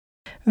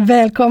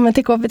Välkommen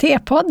till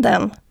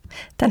KBT-podden.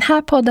 Den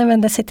här podden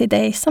vänder sig till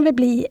dig som vill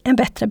bli en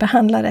bättre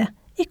behandlare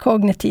i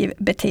kognitiv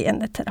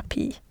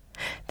beteendeterapi.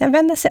 Den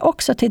vänder sig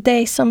också till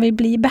dig som vill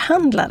bli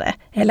behandlare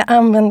eller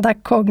använda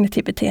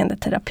kognitiv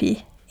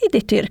beteendeterapi i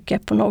ditt yrke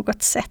på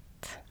något sätt.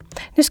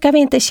 Nu ska vi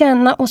inte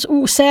känna oss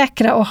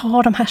osäkra och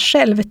ha de här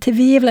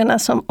självtvivlarna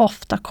som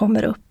ofta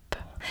kommer upp.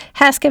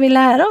 Här ska vi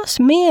lära oss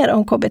mer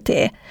om KBT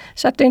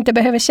så att du inte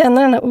behöver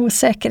känna den här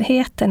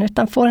osäkerheten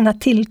utan få den här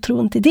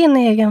tilltron till din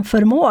egen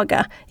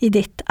förmåga i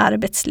ditt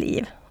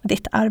arbetsliv och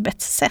ditt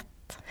arbetssätt.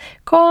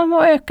 Kom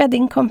och öka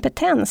din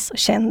kompetens och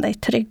känn dig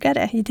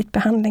tryggare i ditt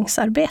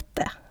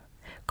behandlingsarbete.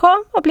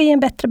 Kom och bli en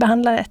bättre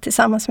behandlare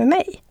tillsammans med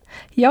mig.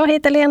 Jag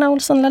heter Lena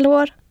Olsson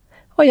Lalor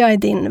och jag är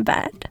din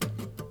värd.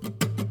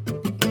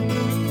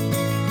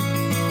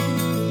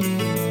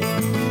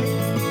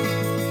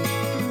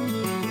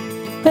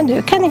 Men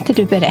du, kan inte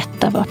du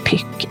berätta vad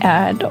PYC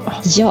är då?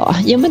 Ja,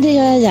 men det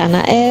gör jag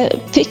gärna.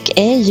 PYC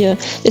är ju,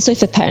 det står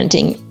för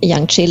Parenting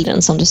Young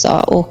Children som du sa,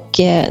 och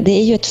det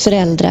är ju ett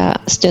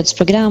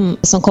föräldrastödsprogram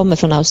som kommer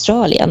från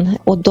Australien,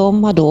 och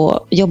de har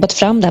då jobbat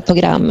fram det här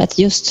programmet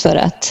just för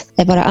att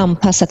vara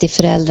anpassat till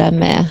föräldrar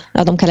med,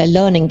 de kallar det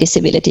learning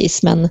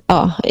disabilities, men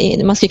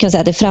man skulle kunna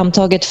säga att det är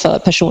framtaget för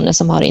personer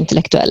som har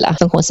intellektuella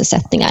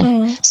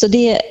funktionsnedsättningar. Så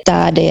det är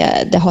där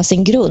det har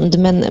sin grund,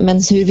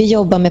 men hur vi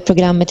jobbar med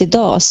programmet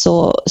idag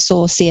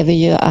så ser vi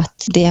ju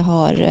att det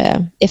har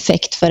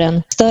effekt för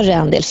en större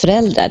andel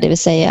föräldrar, det vill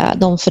säga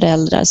de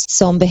föräldrar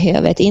som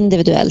behöver ett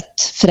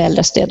individuellt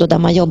föräldrastöd och där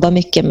man jobbar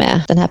mycket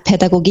med den här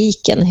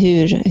pedagogiken.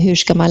 Hur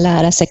ska man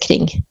lära sig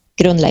kring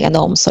grundläggande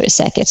omsorg och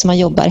säkerhet, så man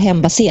jobbar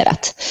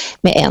hembaserat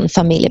med en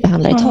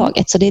familjebehandlare i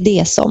taget. Så det är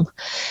det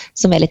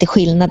som är lite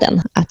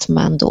skillnaden, att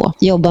man då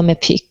jobbar med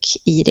PYC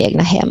i det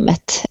egna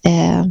hemmet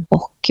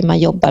och man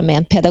jobbar med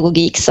en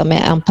pedagogik som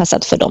är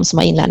anpassad för de som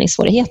har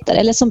inlärningssvårigheter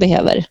eller som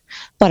behöver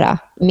bara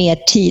mer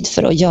tid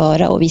för att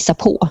göra och visa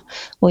på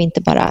och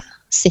inte bara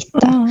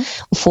sitta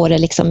och få det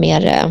liksom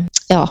mer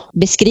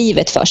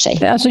beskrivet för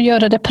sig. Alltså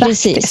göra det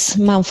praktiskt. Precis,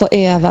 man får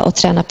öva och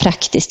träna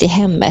praktiskt i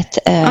hemmet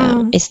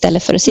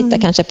istället för att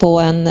sitta kanske på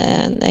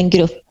en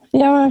grupp.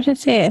 Ja,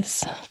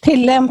 precis.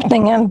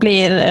 Tillämpningen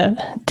blir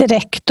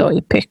direkt då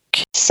i PYC.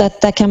 Så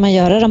att där kan man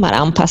göra de här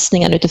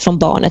anpassningarna utifrån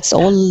barnets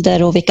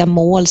ålder och vilka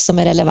mål som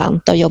är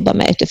relevanta att jobba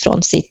med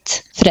utifrån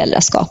sitt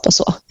föräldraskap och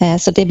så.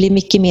 Så det blir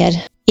mycket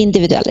mer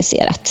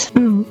individualiserat.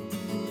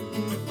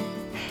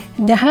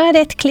 Det här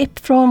är ett klipp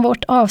från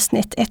vårt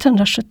avsnitt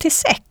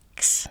 176.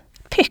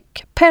 PYC,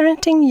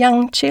 Parenting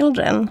Young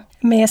Children,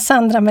 med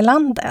Sandra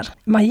Melander,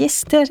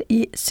 magister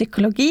i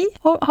psykologi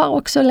och har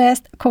också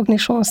läst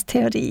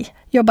kognitionsteori.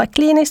 Jobbar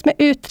kliniskt med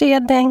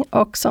utredning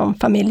och som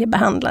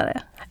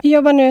familjebehandlare. Vi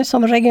jobbar nu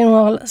som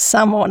regional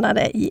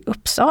samordnare i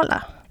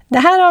Uppsala. Det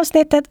här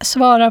avsnittet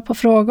svarar på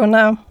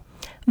frågorna: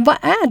 vad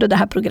är då det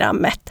här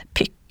programmet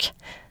PYC,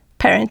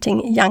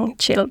 Parenting Young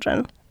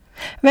Children?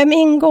 Vem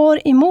ingår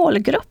i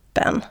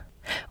målgruppen?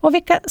 Och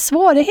vilka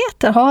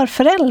svårigheter har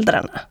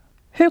föräldrarna?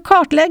 Hur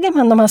kartlägger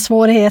man de här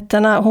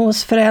svårigheterna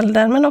hos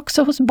föräldern men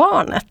också hos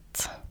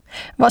barnet?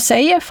 Vad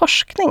säger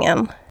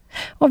forskningen?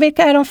 Och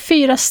vilka är de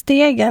 4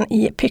 stegen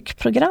i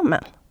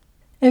PYC-programmen?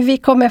 Vi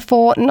kommer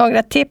få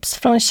några tips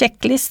från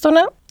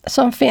checklistorna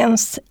som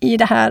finns i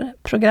det här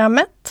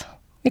programmet.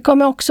 Vi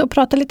kommer också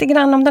prata lite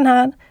grann om den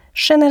här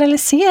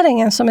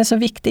generaliseringen som är så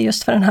viktig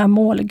just för den här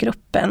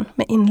målgruppen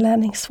med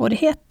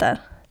inlärningssvårigheter.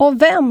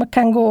 Och vem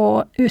kan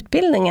gå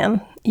utbildningen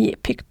i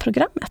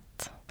PYC-programmet?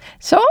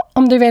 Så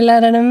om du vill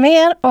lära dig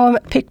mer om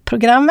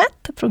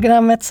PYC-programmet,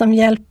 programmet som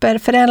hjälper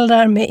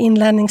föräldrar med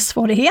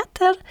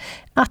inlärningssvårigheter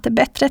att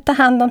bättre ta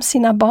hand om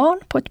sina barn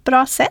på ett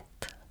bra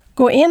sätt,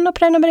 gå in och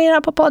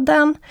prenumerera på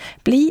podden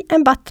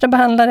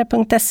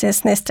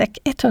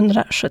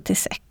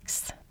blienbattrebehandlare.se/176.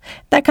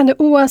 Där kan du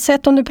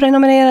oavsett om du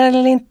prenumererar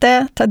eller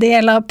inte ta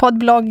del av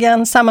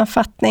poddbloggen,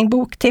 sammanfattning,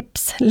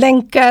 boktips,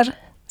 länkar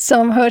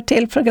som hör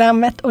till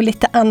programmet och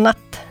lite annat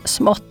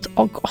smått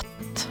och gott.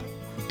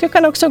 Du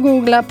kan också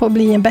googla på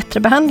Bli en bättre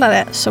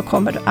behandlare så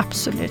kommer du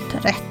absolut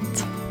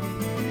rätt.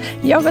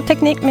 Jag och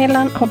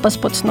Teknikmedlan hoppas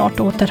på ett snart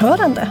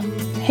återhörande.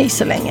 Hej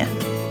så länge!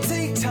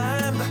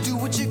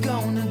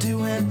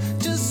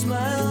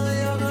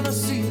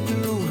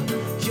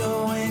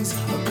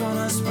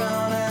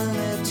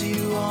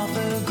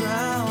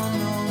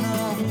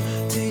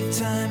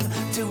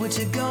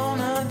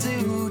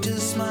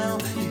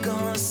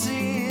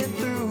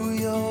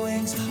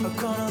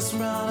 Gonna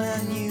sprout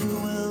and you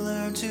will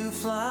learn to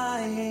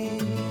fly.